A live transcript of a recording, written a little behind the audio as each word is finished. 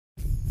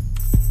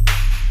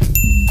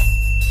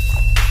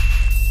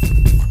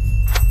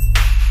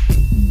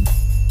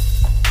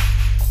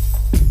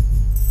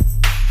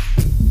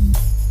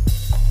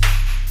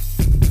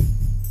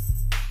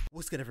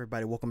good,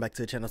 everybody? Welcome back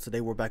to the channel. Today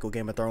we're back with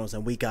Game of Thrones,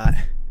 and we got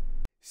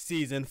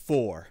Season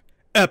 4,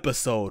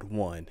 Episode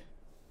 1,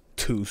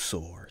 Two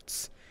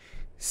Swords.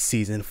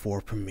 Season 4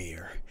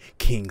 premiere.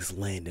 King's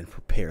Landing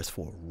prepares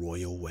for a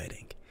royal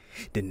wedding.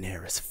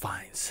 Daenerys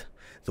finds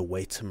the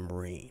way to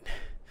Meereen.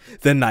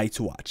 The Night's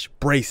Watch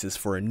braces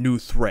for a new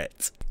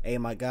threat. Hey,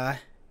 my guy.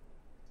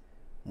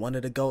 One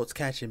of the goats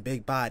catching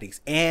big bodies.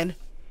 And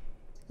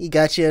he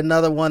got you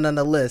another one on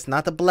the list.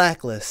 Not the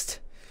blacklist.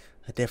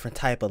 A different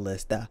type of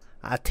list. The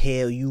I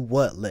tell you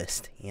what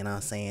list. You know what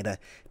I'm saying?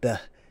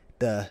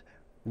 The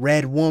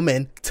red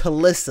woman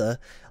Talissa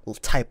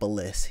type of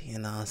list. You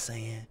know what I'm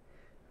saying?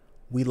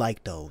 We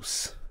like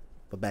those.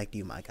 But back to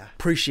you, my guy.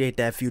 Appreciate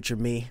that, future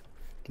me.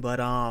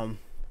 But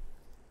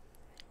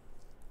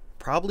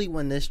probably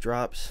when this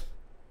drops,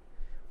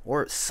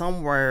 or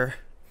somewhere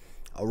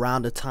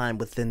around the time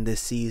within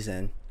this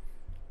season,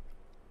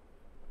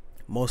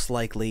 most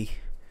likely,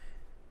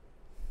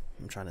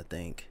 I'm trying to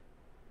think.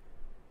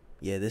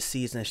 Yeah, this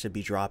season should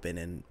be dropping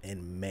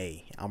in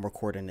May. I'm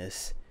recording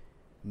this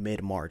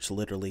mid-March,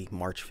 literally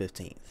March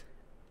 15th.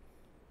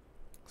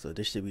 So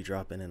this should be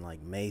dropping in like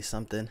May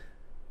something.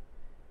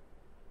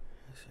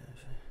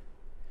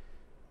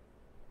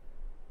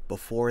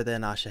 Before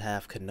then, I should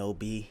have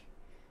Kenobi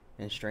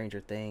and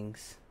Stranger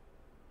Things.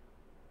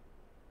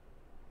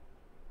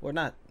 Or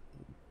not.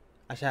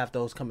 I should have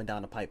those coming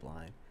down the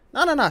pipeline.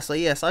 No. So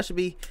yes,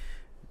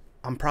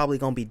 I'm probably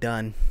going to be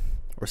done,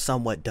 or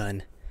somewhat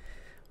done,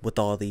 with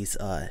all these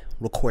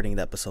recording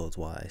episodes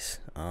wise.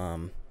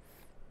 I'm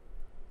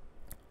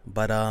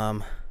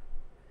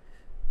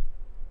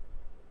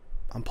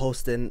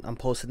posting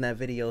that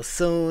video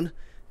soon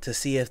to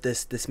see if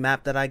this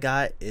map that I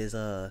got is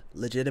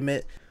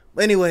legitimate.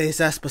 But anyways,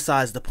 that's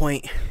besides the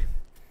point.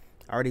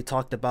 I already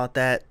talked about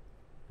that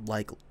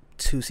like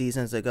 2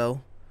 seasons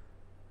ago.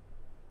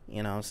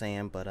 You know what I'm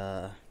saying? But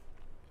I'm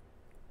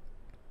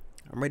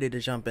ready to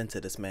jump into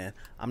this, man.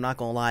 I'm not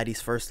gonna lie,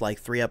 these first like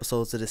 3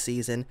 episodes of the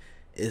season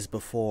is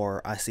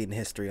before I see the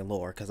history and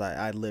lore, because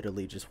I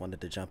literally just wanted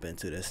to jump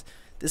into this.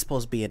 This is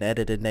supposed to be an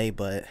edited day,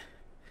 but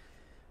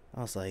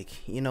I was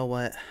like, you know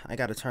what? I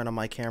gotta turn on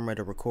my camera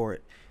to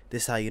record.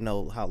 This is how you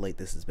know how late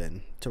this has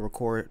been. To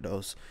record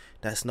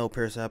that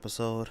Snowpiercer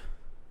episode.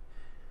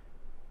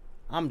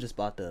 I'm just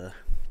about to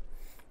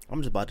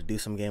do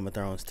some Game of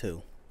Thrones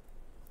too.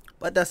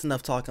 But that's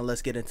enough talking.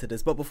 Let's get into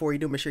this. But before you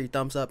do, make sure you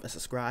thumbs up and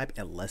subscribe,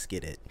 and let's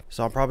get it.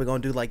 So I'm probably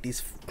gonna do like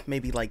these,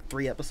 maybe like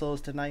 3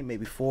 episodes tonight,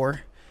 maybe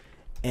 4,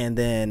 and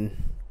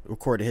then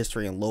record a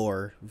history and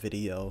lore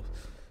video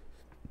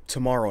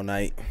tomorrow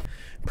night.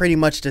 Pretty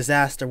much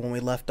disaster when we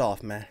left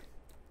off, man.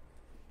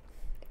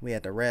 We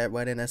had the red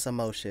wedding and some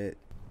more shit.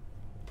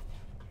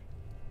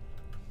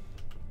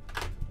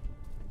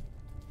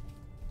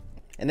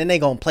 And then they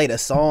gonna play the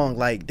song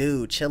like,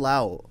 dude, chill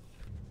out.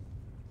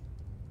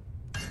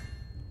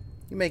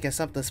 You making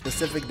something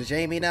specific to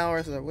Jamie now,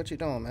 or what you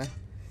doing, man?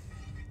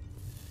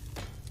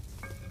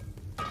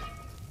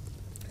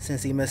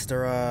 Since he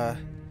Mr.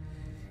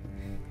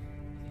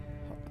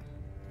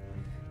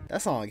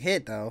 That song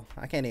hit though.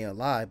 I can't even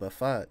lie, but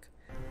fuck.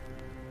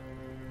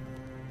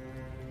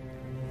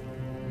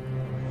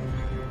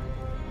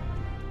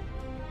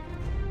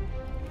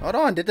 Hold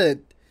on, did the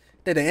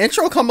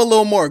intro come a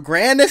little more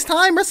grand this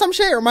time or some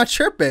shit, or am I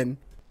tripping?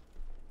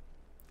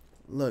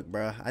 Look,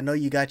 bruh, I know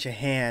you got your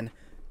hand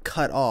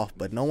cut off,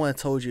 but no one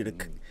told you to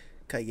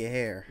cut your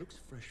hair. Looks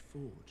fresh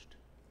forged.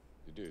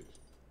 It is.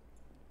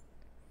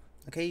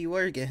 Okay, you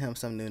were getting him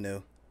some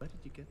new. Where did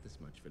you get this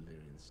much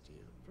Valyrian steel?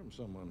 From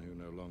someone who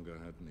no longer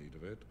had need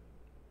of it.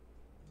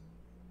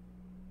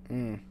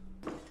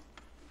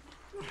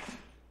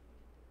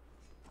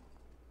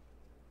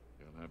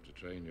 You'll have to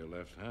train your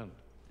left hand.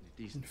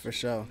 Decent For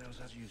sure. Knows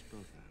how to use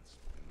both hands.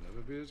 It'll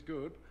never be as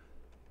good.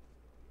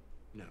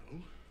 No,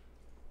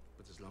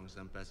 but as long as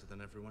I'm better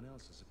than everyone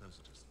else, I suppose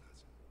it doesn't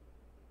matter.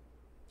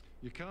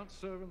 You can't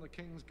serve in the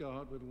King's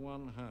Guard with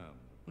one hand.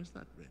 Where's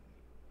that written?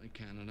 I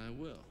can and I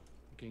will.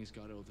 The King's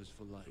Guard orders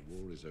for life. The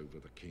war is over.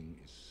 The King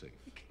is safe.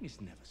 The King is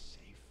never safe.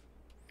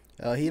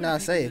 Oh, he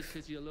not safe.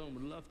 The city alone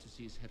would love to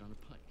see his head on a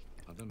pike.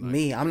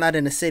 Me, I'm not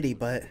in the city,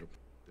 but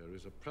there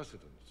is a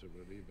precedent to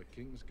relieve the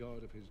King's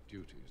Guard of his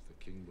duties. The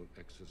King will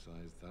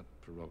exercise that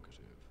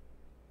prerogative.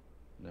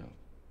 No.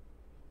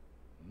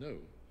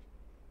 No.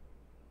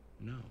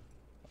 No.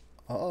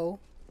 uh-oh.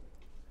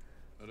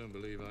 I don't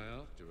believe I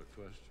asked you a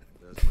question.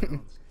 There's my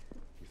answer.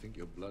 You think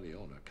your bloody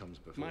honor comes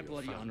before My your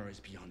bloody family. honor is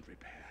beyond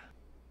repair.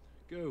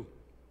 Go.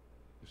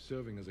 If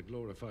serving as a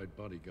glorified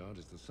bodyguard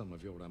is the sum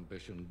of your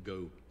ambition,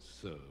 go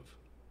serve.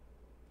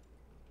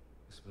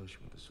 I suppose you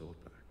want the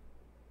sword back.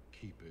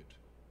 Keep it.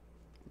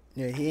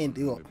 Yeah, he ain't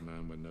do it. A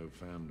man with no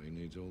family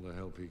needs all the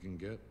help he can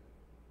get.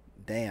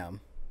 Damn.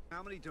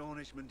 How many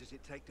Dornishmen does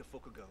it take to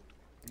fuck a goat?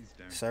 He's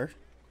down. Sir?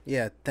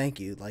 Yeah, thank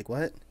you. Like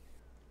what?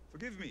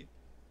 Forgive me.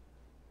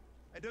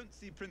 I don't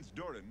see Prince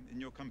Doran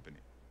in your company.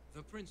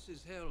 The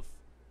prince's health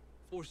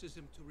forces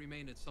him to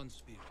remain at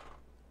Sunspear.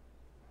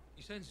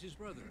 He sends his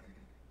brother,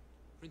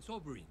 Prince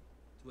OBERYN,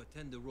 to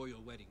attend the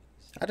royal wedding.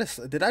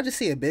 Did I just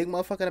see a big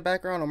motherfucker in the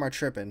background, or am I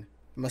tripping?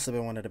 Must have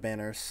been one of the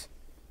banners.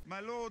 My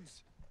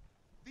lords,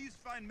 these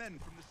fine men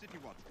from the City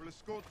Watch will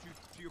escort you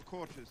to your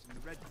quarters in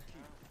the Red Keep.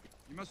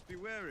 You must be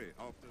weary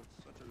after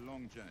such a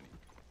long journey.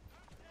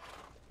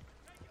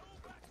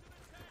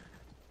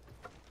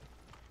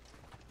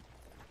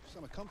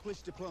 Some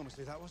accomplished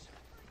diplomacy, that was.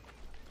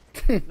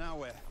 Now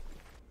where?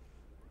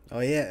 Oh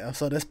yeah,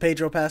 so that's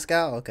Pedro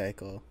Pascal? Okay,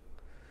 cool.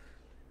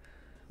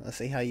 Let's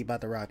see how you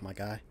about to rock, my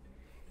guy.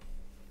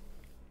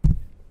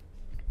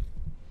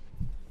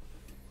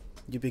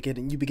 You be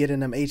getting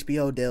them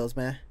HBO deals,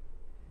 man.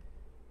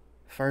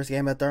 First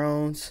Game of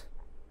Thrones,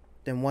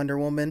 then Wonder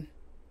Woman,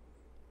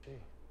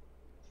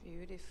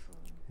 Beautiful.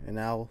 and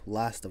now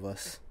Last of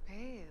Us.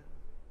 Pale.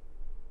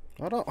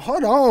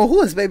 Hold on.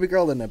 Who is baby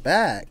girl in the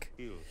back?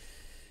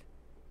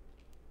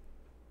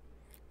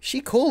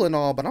 She cool and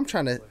all, but I'm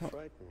trying to.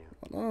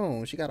 Hold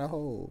on, she got a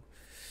whole.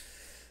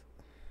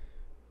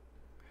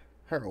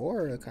 Her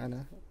aura kind of.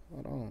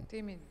 Hold on.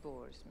 Timid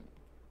bores me.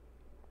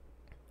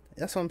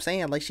 That's what I'm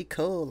saying. Like, she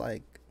cool.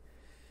 Like,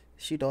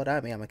 she throw it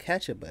at me, I'ma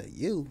catch it. But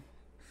you,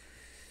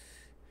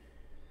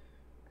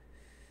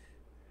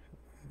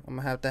 I'm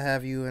gonna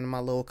have you in my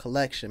little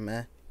collection,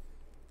 man.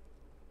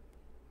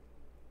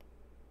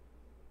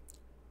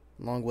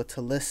 Along with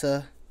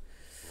Talissa.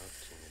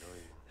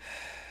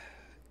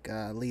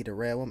 Golly, the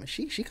red woman.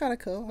 She kind of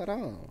cool. Hold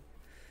on.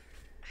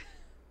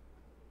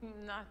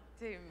 Not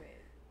timid.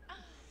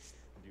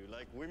 Do you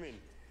like women?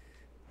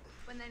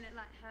 When they look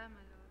like her, my lord.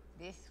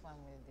 This one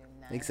will do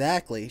nice.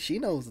 Exactly. She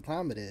knows the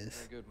time it is.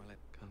 Very good, my lady.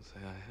 Can't say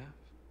I have.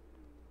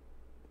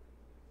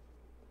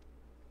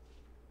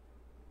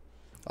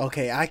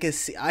 Okay, I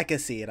can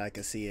see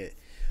it.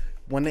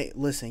 When they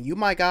listen, you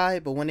my guy,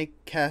 but when they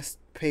cast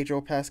Pedro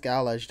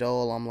Pascal as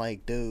Joel, I'm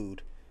like,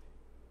 dude,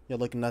 you're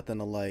looking nothing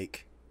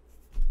alike.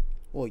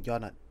 Well, y'all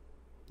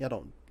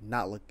don't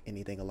not look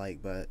anything alike,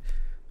 but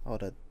I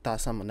would have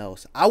thought someone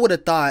else. I would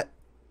have thought,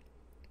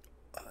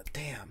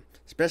 damn,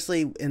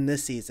 especially in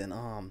this season.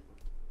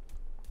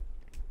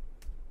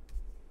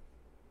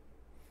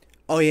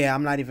 Oh yeah,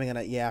 I'm not even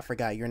gonna. Yeah, I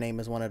forgot your name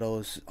is one of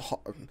those.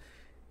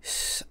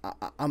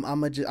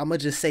 I'm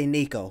just say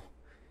Nico,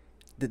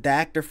 the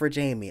actor for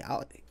Jamie. You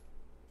know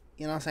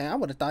what I'm saying? I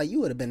would have thought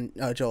you would have been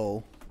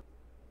Joel.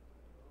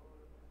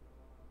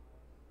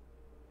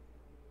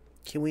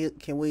 Can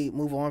we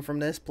move on from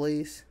this,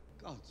 please?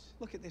 Gods,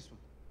 look at this one.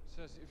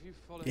 Says if you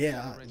follow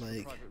Yeah,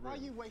 me, like. Why are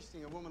you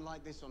wasting a woman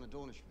like this on a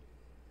Dornishman?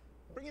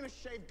 Bring him a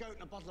shaved goat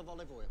and a bottle of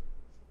olive oil.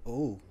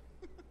 Ooh.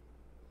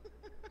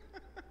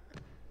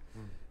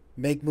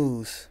 Make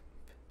moves.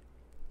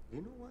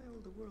 You know why all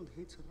the world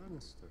hates a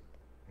Lannister?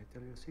 I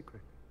tell you a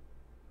secret.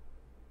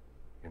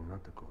 You're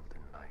not a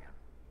golden lion.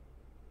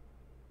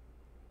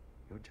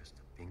 You're just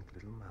a pink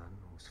little man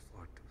who's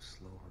far too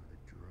slow on the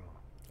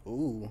draw.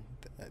 Ooh,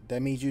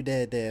 that means you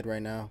dead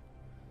right now.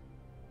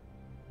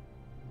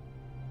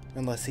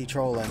 Unless he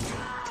trolling.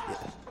 Yeah.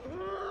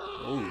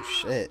 Oh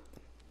shit.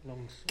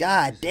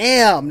 God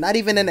damn! Not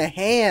even in the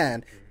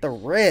hand. The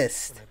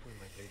wrist. When I pull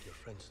my blade, your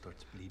friend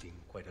starts bleeding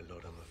quite a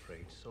lot, I'm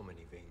afraid. So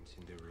many veins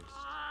in the wrist.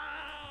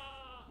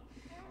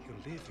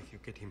 He'll live if you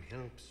get him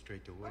help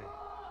straight away.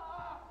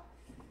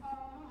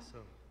 So,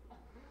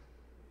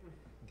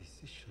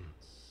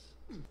 decisions.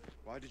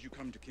 Why did you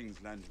come to King's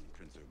Landing,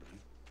 Prince Oberyn?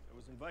 I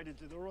was invited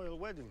to the royal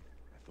wedding.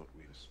 I thought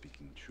we were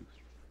speaking truth.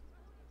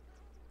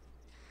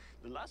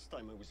 The last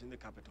time I was in the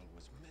capital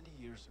was many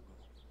years ago.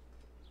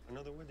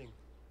 Another wedding.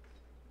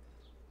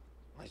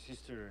 My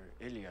sister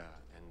Elia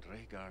and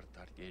Rhaegar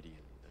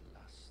Targaryen, the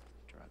last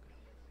dragon.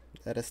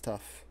 That is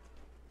tough.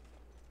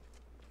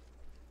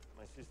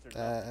 My sister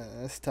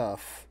That's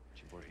tough.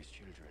 She bore his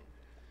children,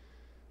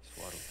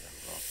 swaddled them,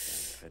 rocked them,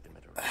 fed them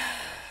at her own.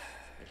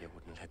 Elia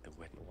wouldn't let the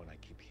wedding. What I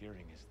keep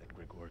hearing is that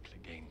Gregor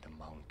Clegane the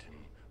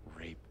Mountain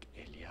raped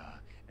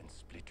Elia and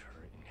split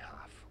her in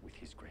half with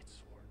his great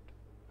sword.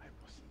 I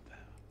wasn't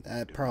there.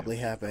 That probably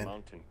The happened.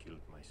 Mountain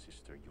killed my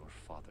sister. Your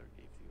father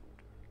gave the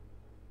order.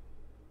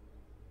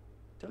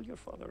 Tell your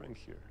father I'm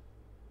here.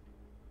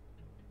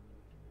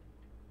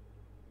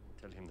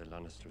 Tell him the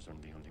Lannisters are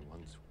the only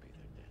ones who pay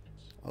their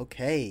debts.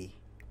 Okay.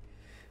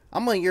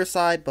 I'm on your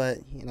side, but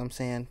you know what I'm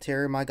saying?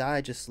 Terry, my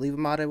guy, just leave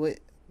him out of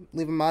it.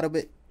 Leave him out of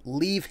it.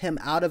 Leave him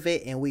out of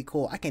it, and we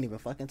cool. I can't even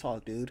fucking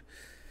talk, dude.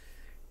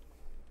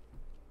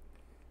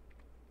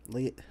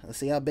 Let's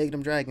see how big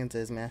them dragons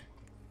is, man.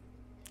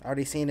 I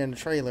already seen it in the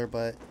trailer,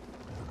 but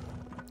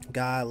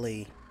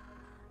golly.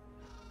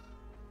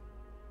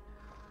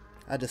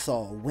 I just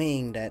saw a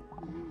wing that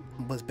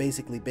was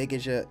basically big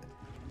as your...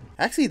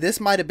 Actually, this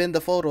might have been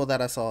the photo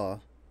that I saw.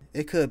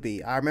 It could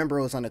be. I remember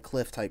it was on a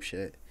cliff type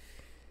shit.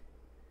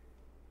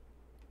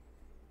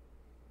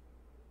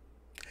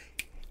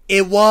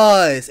 It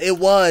was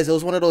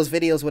one of those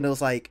videos when it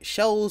was like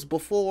shows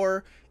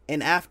before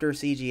and after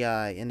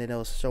CGI, and then it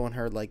was showing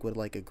her like with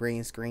like a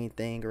green screen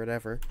thing or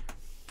whatever.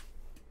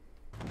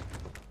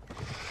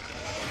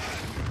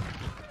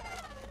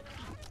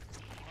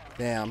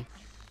 Damn.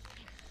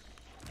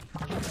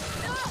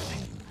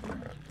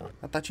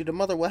 I thought you the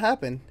mother. What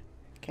happened?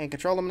 Can't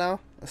control him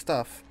now? That's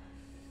tough.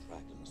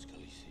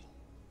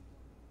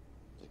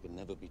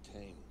 never be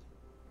tamed.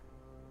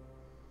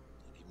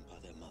 Not even by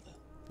their mother.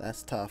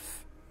 That's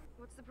tough.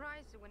 What's the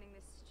prize for winning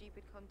this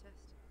stupid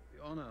contest?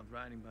 The honor of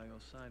riding by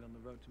your side on the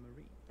road to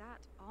Marine.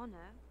 That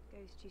honor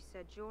goes to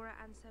Sir Jorah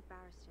and Sir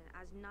Barristan,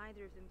 as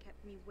neither of them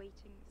kept me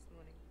waiting this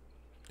morning.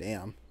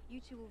 Damn.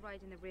 You two will ride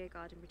in the rear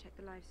guard and protect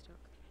the livestock.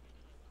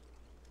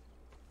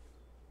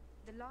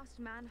 The last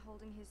man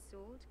holding his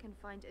sword can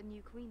find a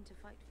new queen to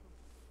fight for.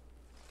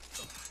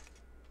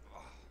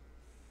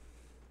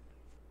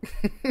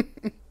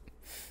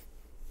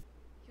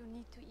 You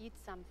need to eat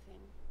something.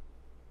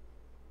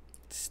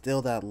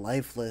 Still that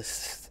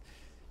lifeless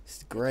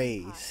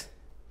graze.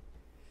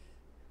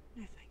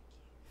 No, thank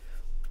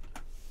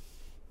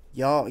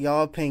you.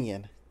 Y'all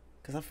opinion,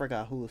 cause I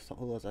forgot who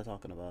was I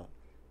talking about,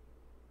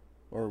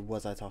 or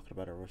was I talking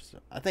about it?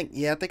 I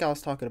think I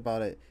was talking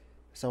about it.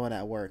 Someone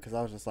at work, cause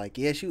I was just like,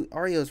 yeah,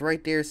 Arya's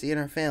right there seeing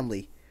her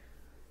family.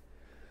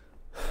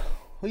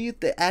 Who you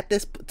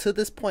to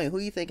this point, who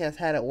you think has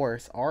had it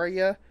worse,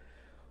 Arya,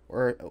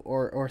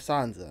 or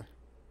Sansa?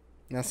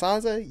 Now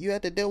Sansa, you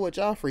had to deal with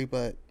Joffrey,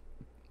 but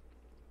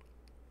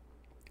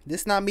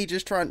this not me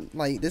just trying,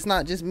 like, this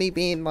not just me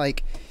being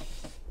like,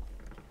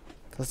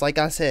 cause like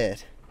I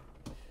said,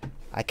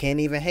 I can't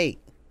even hate.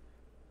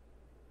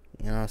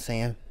 You know what I'm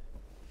saying?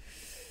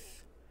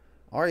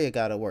 Arya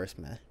got it worse,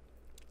 man.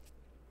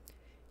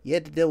 You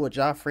had to deal with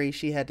Joffrey.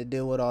 She had to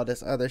deal with all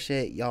this other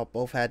shit. Y'all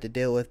both had to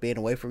deal with being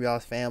away from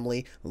y'all's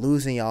family,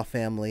 losing y'all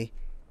family.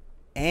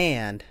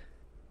 And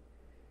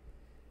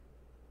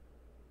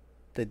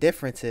the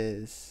difference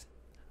is,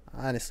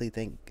 I honestly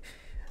think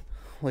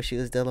what she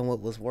was dealing with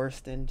was worse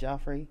than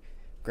Joffrey.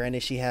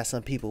 Granted, she had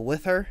some people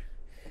with her.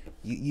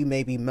 You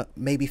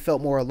maybe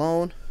felt more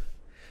alone,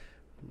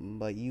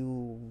 but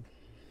you're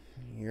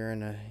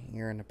in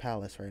a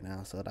palace right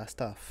now, so that's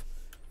tough.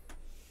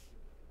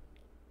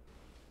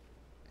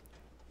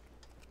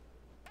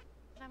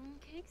 Lemon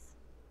cakes?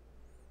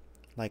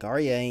 Like,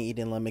 Arya ain't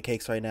eating lemon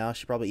cakes right now.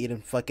 She probably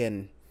eating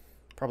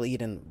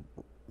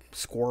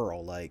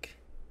squirrel, like.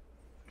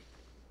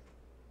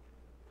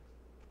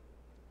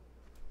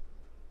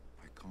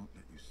 I can't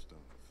let you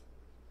starve.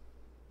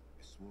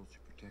 I swore to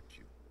protect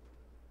you.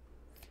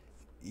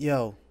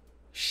 Yo,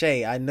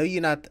 Shay, I know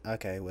you're not...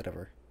 Okay,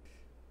 whatever.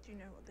 Do you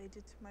know what they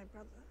did to my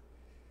brother?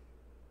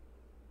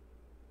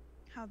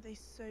 How they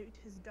sewed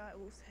his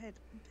direwolf's head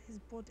onto his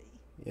body.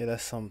 Yeah,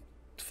 that's some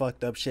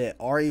fucked up shit.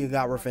 Arya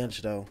got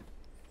revenge, though.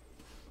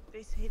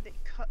 They say they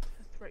cut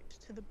her throat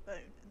to the bone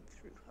and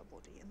threw her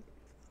body in the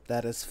river.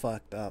 That is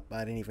fucked up. I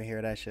didn't even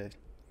hear that shit.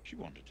 She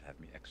wanted to have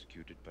me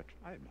executed, but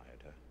I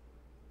admired her.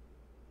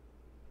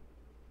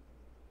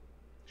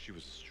 She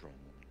was a strong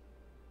woman.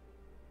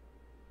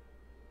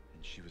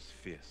 And she was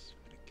fierce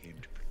when it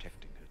came to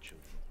protecting her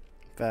children.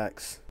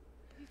 Facts.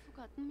 Have you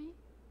forgotten me?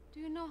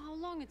 Do you know how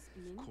long it's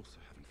been? Of course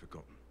I haven't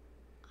forgotten.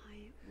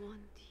 I want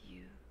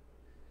you.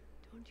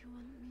 Don't you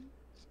want me?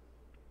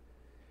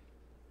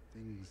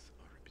 Things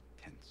are a bit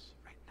tense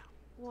right now.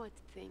 What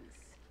things?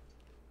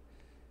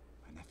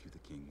 My nephew, the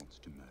king, wants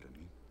to murder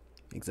me.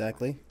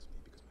 Exactly. It's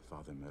me because my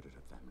father murdered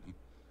her family.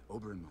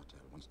 OBERYN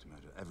Martell wants to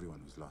murder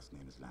everyone whose last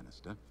name is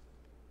Lannister.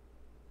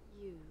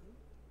 You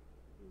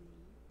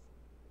need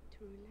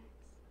to relax.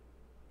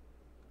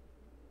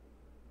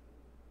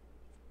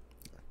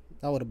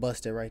 I would have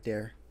busted right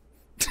there.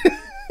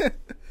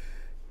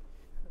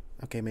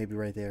 Okay, maybe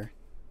right there.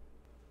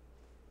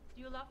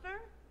 Do you love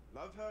her?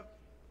 Love her?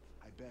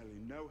 I barely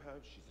know her.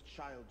 She's a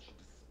child. She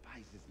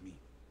despises me.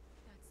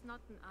 That's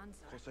not an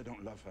answer. Of course I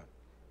don't love her.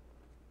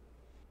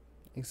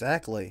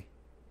 Exactly.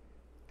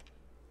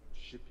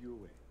 Ship you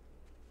away.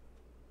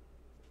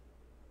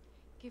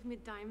 Give me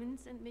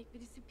diamonds and make me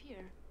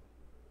disappear.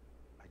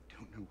 I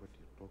don't know what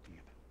you're talking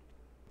about.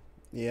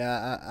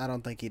 Yeah, I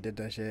don't think he did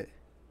that shit.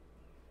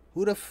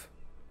 Who the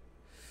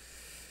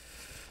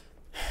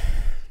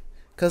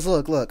Cause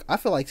look, I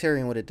feel like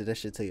Tyrion would have did that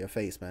shit to your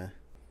face, man.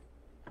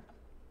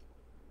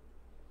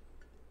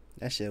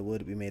 That shit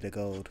would be made of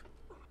gold.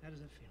 How does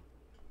that feel?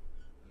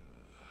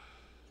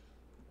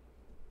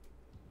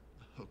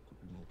 A hook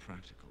would be more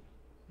practical.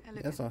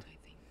 Elegant, That's all. I think.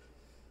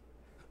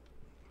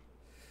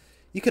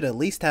 You could at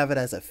least have it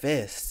as a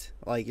fist.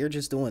 Like, you're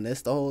just doing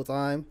this the whole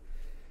time.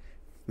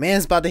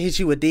 Man's about to hit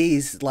you with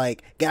these,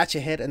 like, got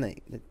your head in the...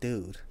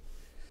 Dude.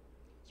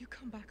 You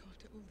come back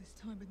after all this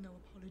time with no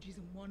apologies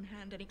in one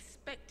hand and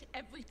expect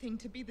everything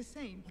to be the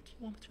same. What do you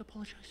want me to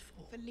apologize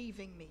for? For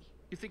leaving me.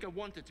 You think I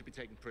wanted to be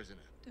taken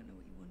prisoner? Don't know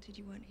what you wanted.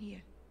 You weren't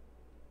here.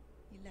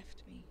 You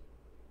left me.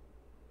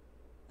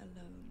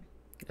 Alone.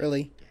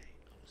 Really? Day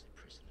I was in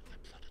prison, I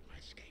plotted my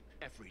escape.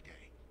 Every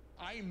day.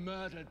 I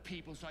murdered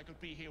people so I could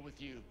be here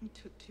with you. You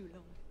took too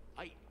long.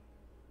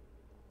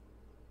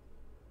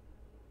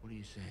 What are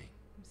you saying?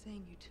 I'm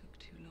saying you took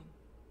too long.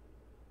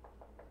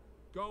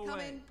 Go Come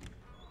away. in.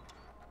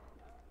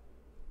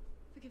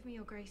 Forgive me,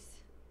 Your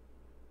Grace.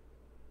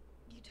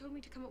 You told me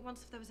to come at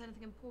once if there was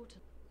anything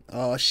important.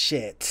 Oh,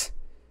 shit.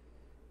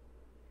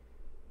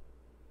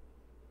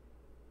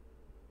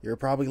 You're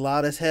probably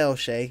loud as hell,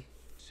 Shay.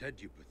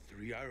 Said you put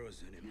 3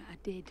 arrows in him. Yeah, I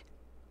did.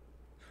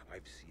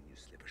 I've seen you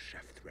slip a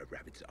shaft through a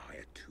rabbit's eye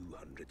at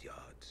 200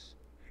 yards.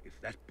 If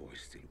that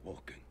boy's still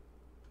walking,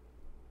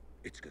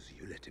 it's because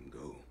you let him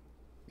go.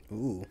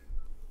 Ooh.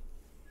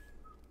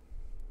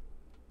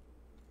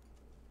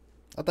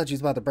 I thought you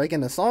was about to break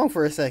in the song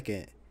for a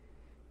second.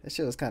 That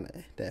shit was kind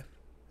of deaf.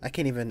 I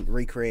can't even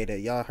recreate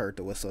it. Y'all heard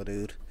the whistle,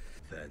 dude.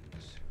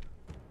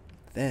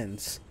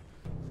 Thens.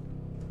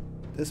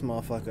 This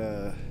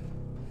motherfucker.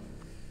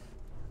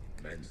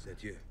 Man said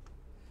you.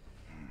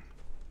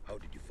 How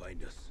did you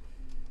find us?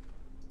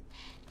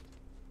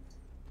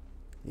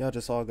 Y'all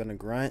just all gonna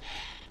grunt.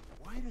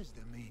 Why does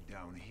the meat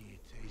down here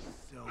taste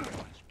so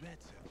much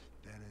better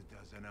than it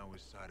does on our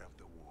side of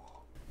the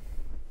wall?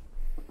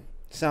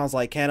 Sounds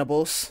like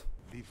cannibals.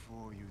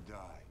 Before you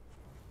die,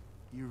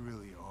 you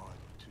really ought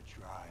to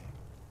try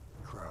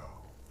crow.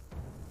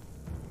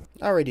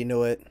 I already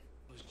knew it.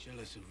 I was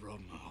jealous of Rob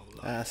my whole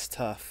life. That's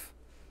tough.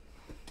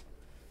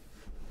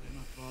 The way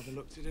my father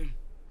looked at him,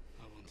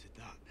 I wanted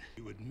that.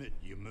 You admit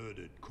you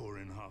murdered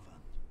Corin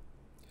Halfhand?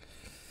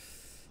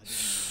 I didn't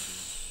murder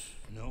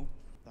him. No?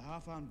 The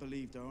Halfhand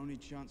believed our only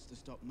chance to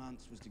stop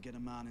Mance was to get a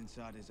man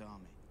inside his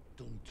army.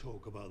 Don't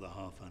talk about the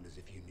Halfhand as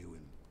if you knew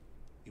him.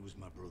 He was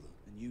my brother.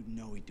 And you'd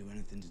know he'd do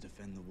anything to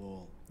defend the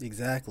wall.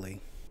 Exactly.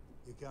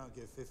 You can't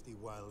get 50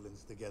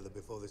 wildlings together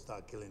before they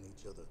start killing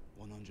each other.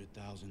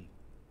 100,000.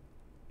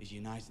 He's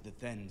united the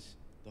Thens,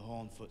 the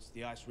Hornfoots,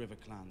 the Ice River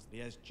clans,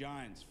 the Es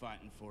Giants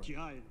fighting for him.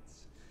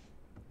 Giants?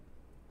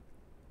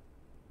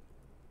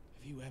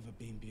 Have you ever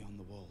been beyond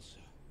the wall, sir?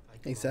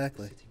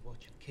 Exactly. City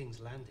Watch at King's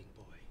Landing,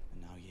 boy.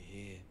 And now you're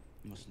here.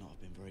 You must not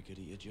have been very good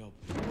at your job.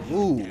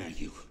 Ooh. How dare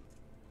you?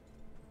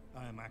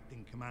 I am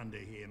acting commander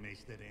here,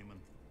 Maester Damon.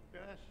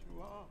 Yes,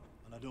 you are.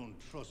 And I don't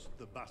trust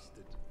the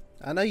bastard.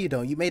 I know you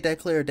don't. You made that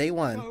clear day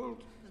one.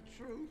 Told the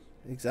truth.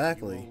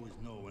 Exactly. You always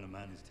know when a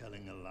man is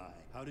telling a lie.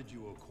 How did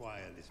you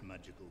acquire this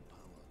magical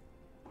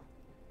power?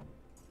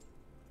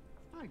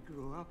 I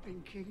grew up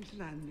in King's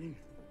Landing.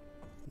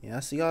 Yeah, I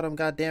see all them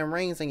goddamn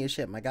rings in your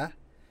shit, my guy.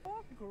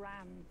 Your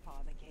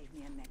grandfather gave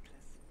me a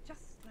necklace,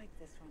 just like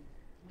this one.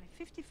 My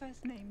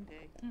 51st name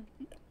day.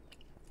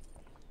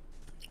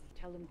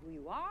 Tell them who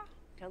you are.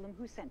 Tell them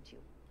who sent you.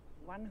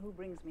 One who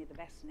brings me the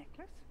best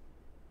necklace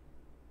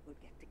will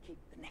get to keep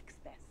the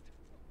next best.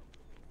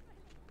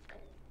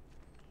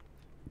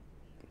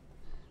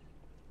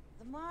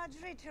 The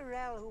Marjorie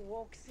Tyrell who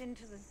walks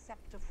into the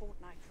scepter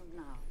fortnight from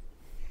now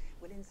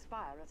will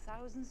inspire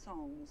 1,000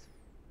 songs.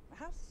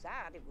 How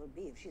sad it will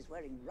be if she's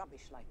wearing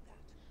rubbish like that.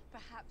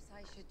 Perhaps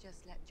I should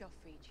just let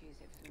Joffrey choose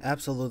it for me.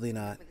 Absolutely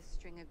not. With a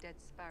string of dead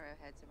sparrow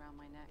heads around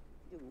my neck.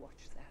 You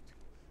watch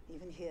that.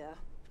 Even here,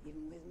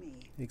 even with me.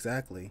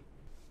 Exactly.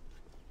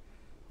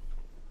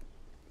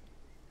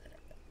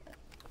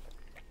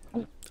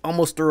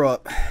 Almost threw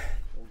up.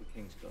 All the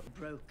king's got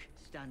broke,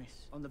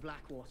 Stannis, on the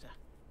Blackwater.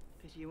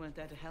 Pity you weren't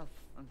there to help,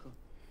 Uncle.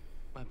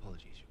 My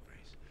apologies, Your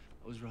Grace.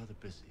 I was rather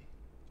busy.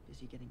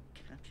 Busy getting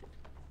captured?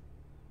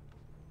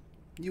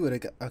 You would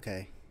have got...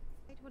 Okay.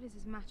 What is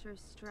this matter of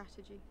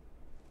strategy?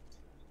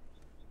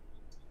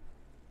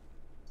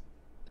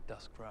 The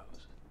dusk grows.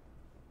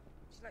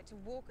 Would you like to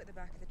walk at the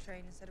back of the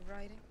train instead of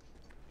riding?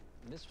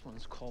 This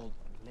one's called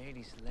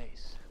Lady's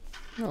Lace.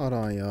 Hold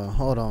on, y'all.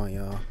 Hold on,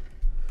 y'all.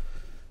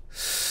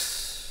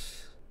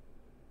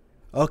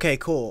 Okay,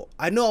 cool.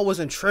 I knew I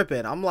wasn't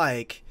tripping. I'm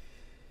like,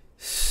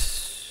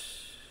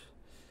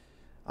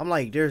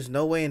 there's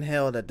no way in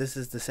hell that this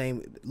is the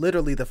same.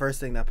 Literally the first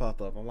thing that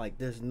popped up. I'm like,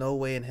 there's no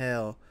way in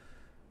hell.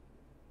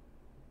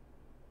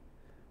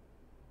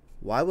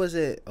 Why was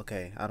it?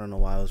 Okay, I don't know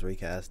why it was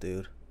recast,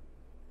 dude.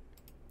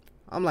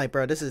 I'm like,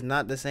 bro, this is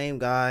not the same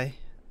guy.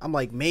 I'm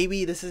like,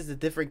 maybe this is a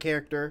different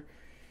character.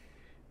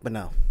 But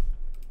no.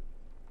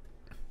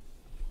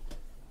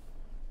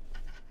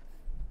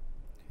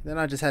 Then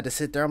I just had to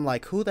sit there. I'm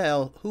like, who the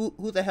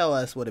hell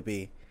else would it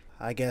be?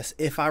 I guess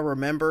if I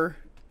remember,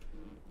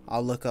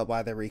 I'll look up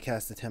why they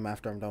recasted him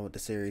after I'm done with the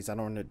series. I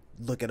don't want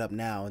to look it up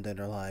now and then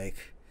they're like,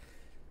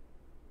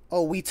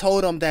 oh, we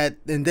told him that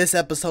in this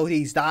episode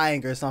he's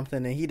dying or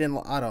something and he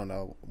didn't. I don't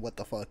know. What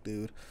the fuck,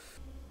 dude?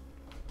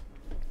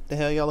 The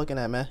hell y'all looking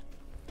at, man?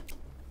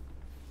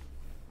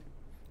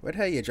 Where the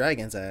hell your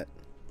dragons at?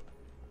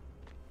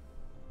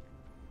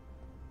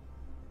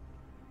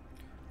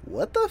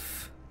 What the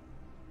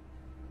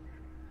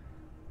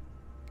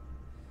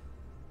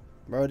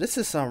Bro, this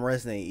is some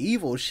Resident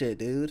Evil shit,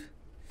 dude.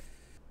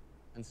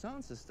 And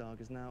Sansa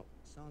Stark is now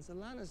Sansa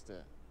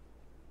Lannister.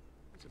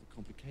 Bit of a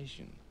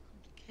complication.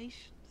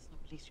 Complication does not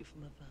release you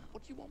from a vow.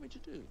 What do you want me to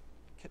do?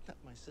 Kidnap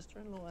my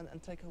sister-in-law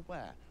and take her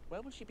where?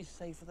 Where will she be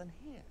safer than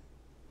here?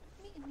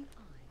 Look me in the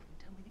eye and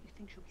tell me that you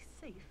think she'll be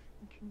safe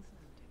in King's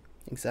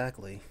Landing.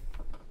 Exactly.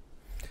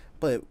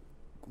 But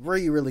where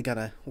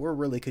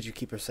really could you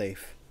keep her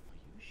safe?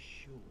 Are you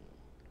sure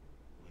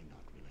we're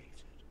not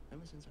related?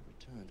 Ever since I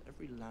returned,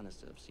 every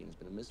Lannister I've seen has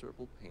been a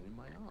miserable pain in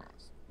my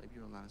arse. Maybe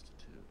you're a Lannister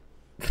too.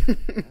 Care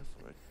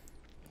for it,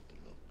 not the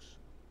looks.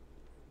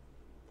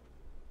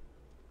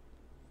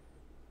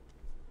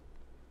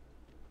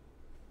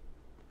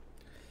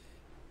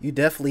 You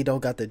definitely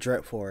don't got the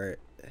drip for it.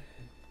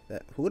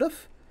 That who the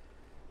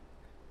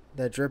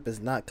That drip is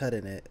not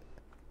cutting it.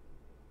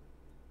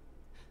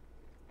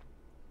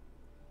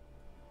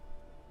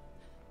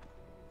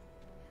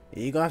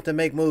 You're gonna have to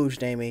make moves,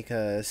 Jamie,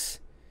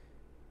 cause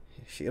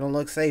she don't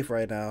look safe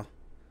right now.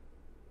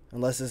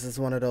 Unless this is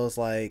one of those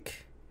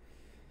like,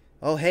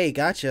 oh hey,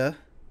 gotcha.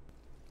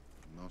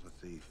 I'm not a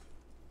thief.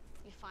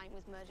 You're fine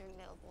with murdering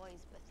little boys,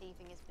 but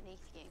thieving is beneath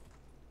you.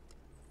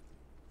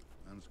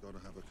 Man's got to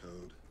have a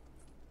code.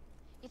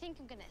 You think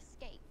I'm gonna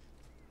escape?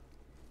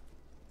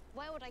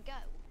 Where would I go?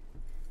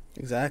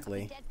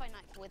 Exactly. I'll be dead by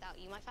nightfall without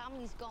you. My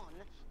family's gone.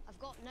 I've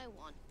got no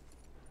one.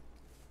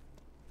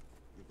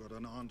 You've got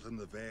an aunt in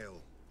the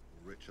Vale,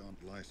 rich Aunt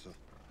Lysa.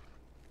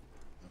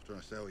 After I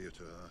sell you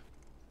to her,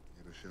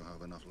 maybe she'll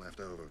have enough left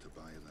over to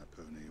buy you that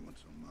pony you want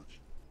so much.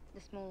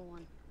 The small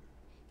one.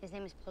 His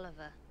name is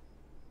Pulliver.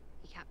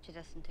 He captured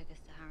us and took us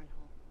to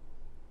Harrenhal.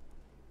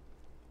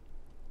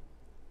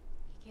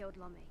 He killed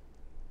Lummy.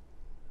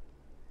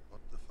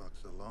 What the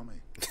fuck's a Lummy?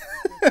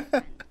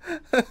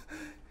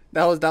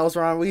 that was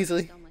Ron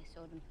Weasley. Stole my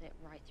sword and put it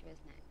right through his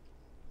neck.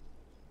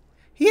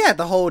 He had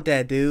to hold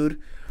that,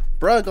 dude.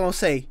 Bruh gonna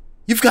say,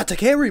 "You've got to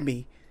carry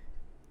me."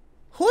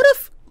 What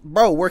if,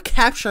 bro? We're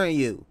capturing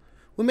you.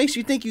 What makes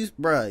you think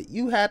bruh?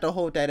 You had to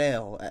hold that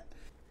L.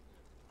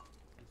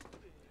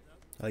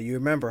 Oh, you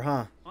remember,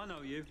 huh? I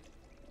know you.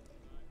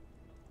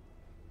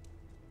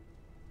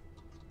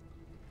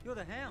 You're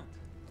the Hound.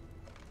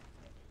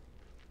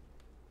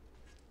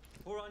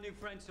 Or our new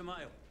friend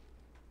Samael.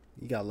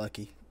 You got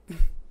lucky.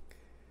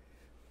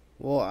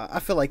 Well, I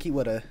feel like he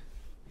would have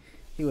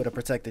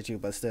protected you,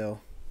 but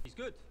still. He's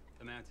good,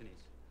 the Mountain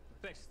is.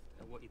 Best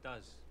at what he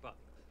does, but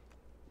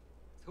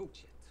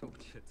torture.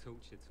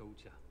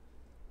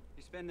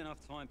 You spend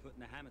enough time putting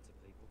the hammer to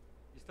people,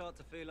 you start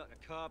to feel like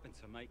a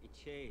carpenter making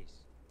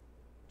chairs.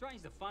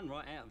 Drains the fun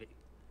right out of it.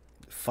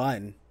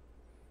 Fun?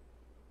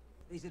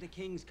 These are the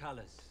King's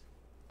colours.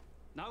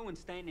 No one's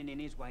standing in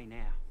his way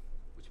now,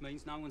 which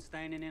means no one's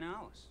standing in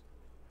ours.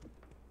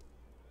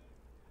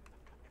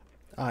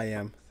 I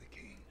am.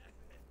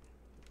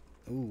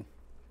 Ooh.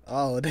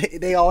 Oh,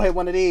 they all hit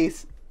one of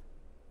these.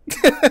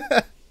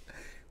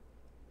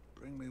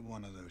 Bring me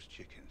one of those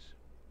chickens.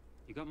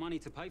 You got money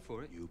to pay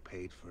for it? You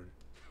paid for it?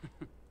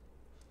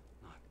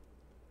 No.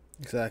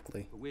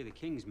 Exactly. But we're the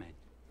King's men.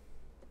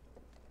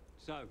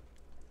 So,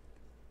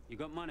 you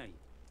got money?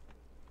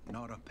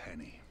 Not a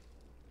penny.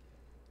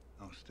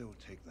 I'll still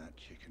take that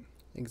chicken.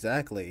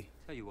 Exactly.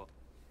 Tell you what.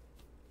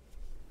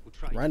 We'll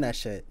trade. Run that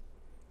shit.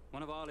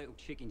 One of our little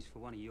chickens for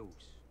one of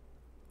yours.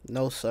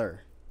 No,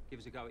 sir. Give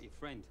us a go at your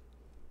friend.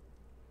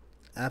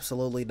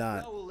 Absolutely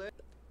not.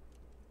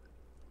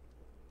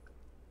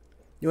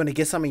 You want to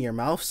get some in your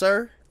mouth,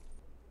 sir?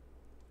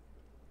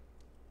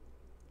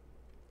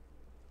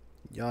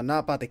 Y'all not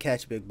about to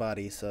catch big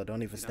bodies, so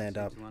don't even stand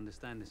up. To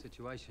understand the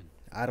situation.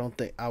 I don't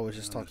think I was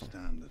just talking.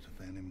 Understand that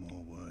if any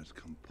more words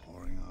come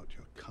pouring out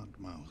your cunt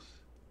mouth,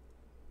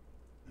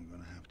 I'm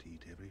gonna have to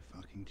eat every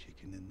fucking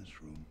chicken in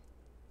this room.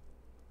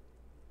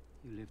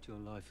 You lived your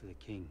life for the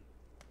King.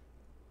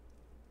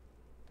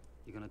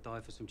 You're gonna die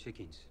for some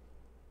chickens.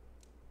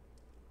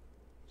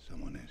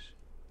 Someone is.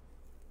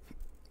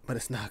 But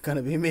it's not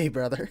gonna be me,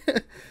 brother.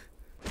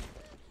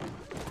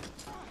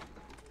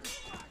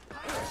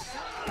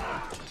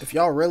 If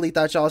y'all really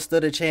thought y'all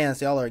stood a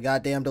chance, y'all are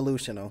goddamn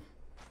delusional.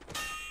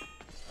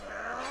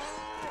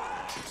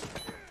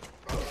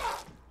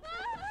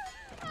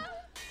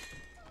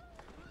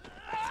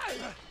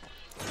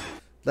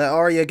 Let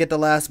Arya get the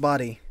last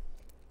body.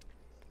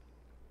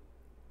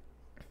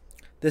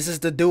 This is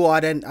the duo I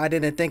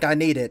didn't think I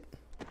needed.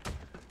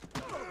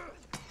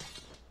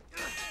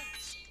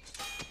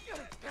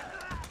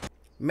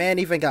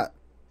 He got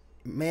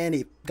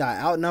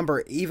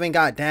outnumbered, even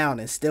got down,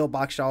 and still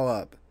boxed y'all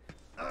up.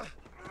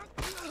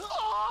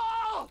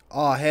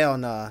 Oh, hell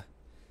nah.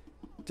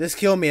 Just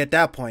kill me at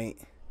that point.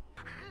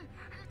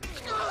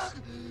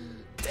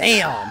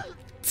 Damn.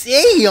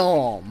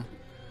 Damn.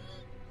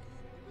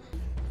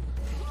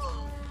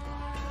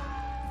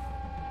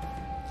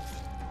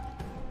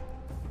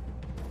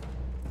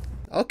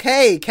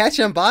 Okay,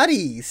 catching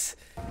bodies.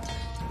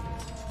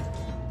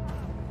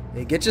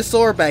 Hey, get your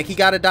sword back. He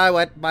gotta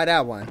die by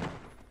that one.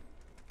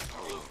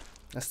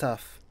 That's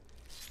tough.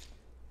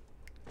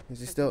 Is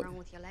he still? What's wrong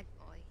with your leg,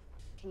 boy?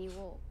 Can you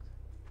walk?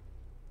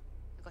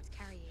 I've got to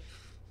carry you.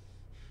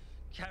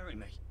 Carry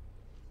me.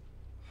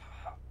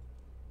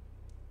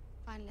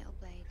 Find a little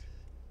blade.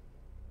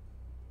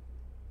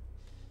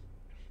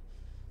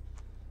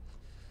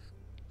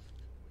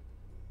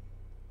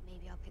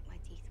 Maybe I'll pick my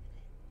teeth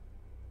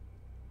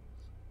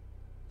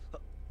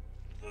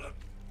with it.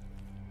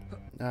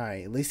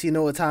 Alright, at least you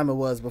know what time it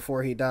was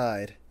before he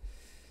died.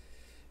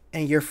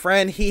 And your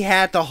friend, he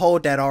had to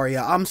hold that,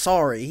 Arya. I'm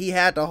sorry. He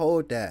had to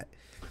hold that.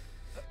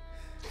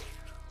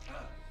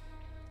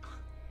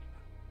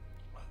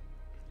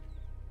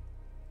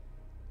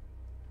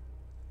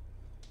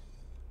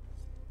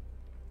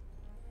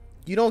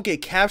 You don't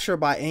get captured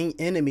by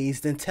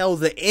enemies, then tell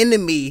the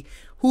enemy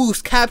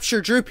who's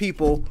captured your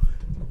people,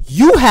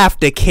 you have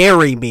to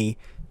carry me.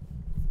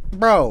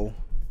 Bro,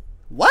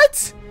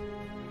 what?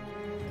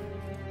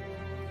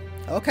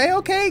 Okay,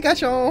 okay, got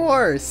your own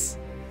horse.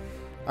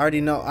 I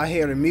already know. I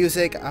hear the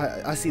music.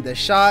 I see the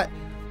shot.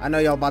 I know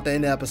y'all about to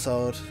end the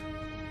episode.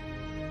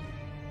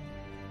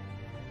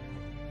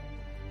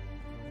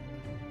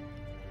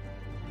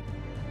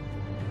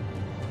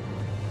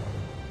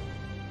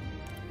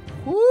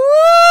 Woo!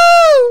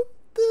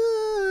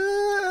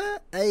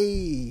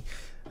 Hey,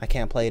 I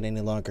can't play it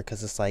any longer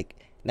because it's like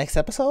next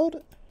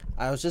episode.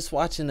 I was just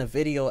watching a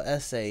video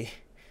essay.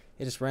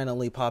 It just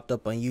randomly popped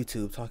up on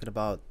YouTube talking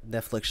about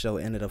Netflix show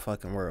End of the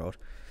Fucking World.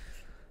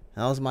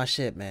 That was my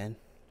shit, man.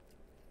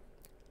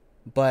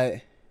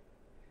 But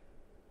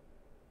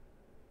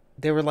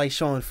they were like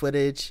showing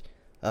footage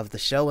of the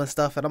show and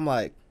stuff, and I'm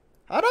like,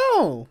 hold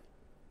on,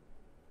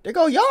 there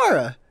go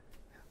Yara.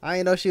 I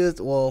didn't know she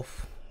was. Well,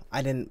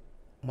 I didn't.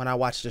 When I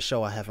watched the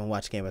show, I haven't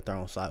watched Game of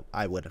Thrones, so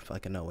I wouldn't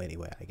fucking know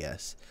anyway, I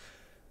guess.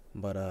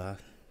 But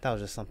that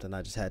was just something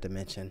I just had to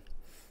mention.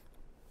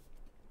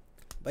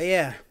 But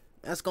yeah,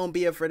 that's gonna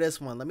be it for this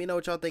one. Let me know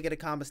what y'all think in the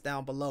comments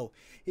down below.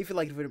 If you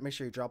like the video, make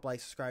sure you drop a like,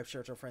 subscribe,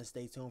 share with your friends.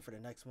 Stay tuned for the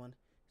next one.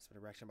 It's been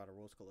a reaction by the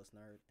Rose Colorless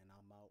Nerd, and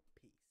I'm out.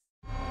 Peace.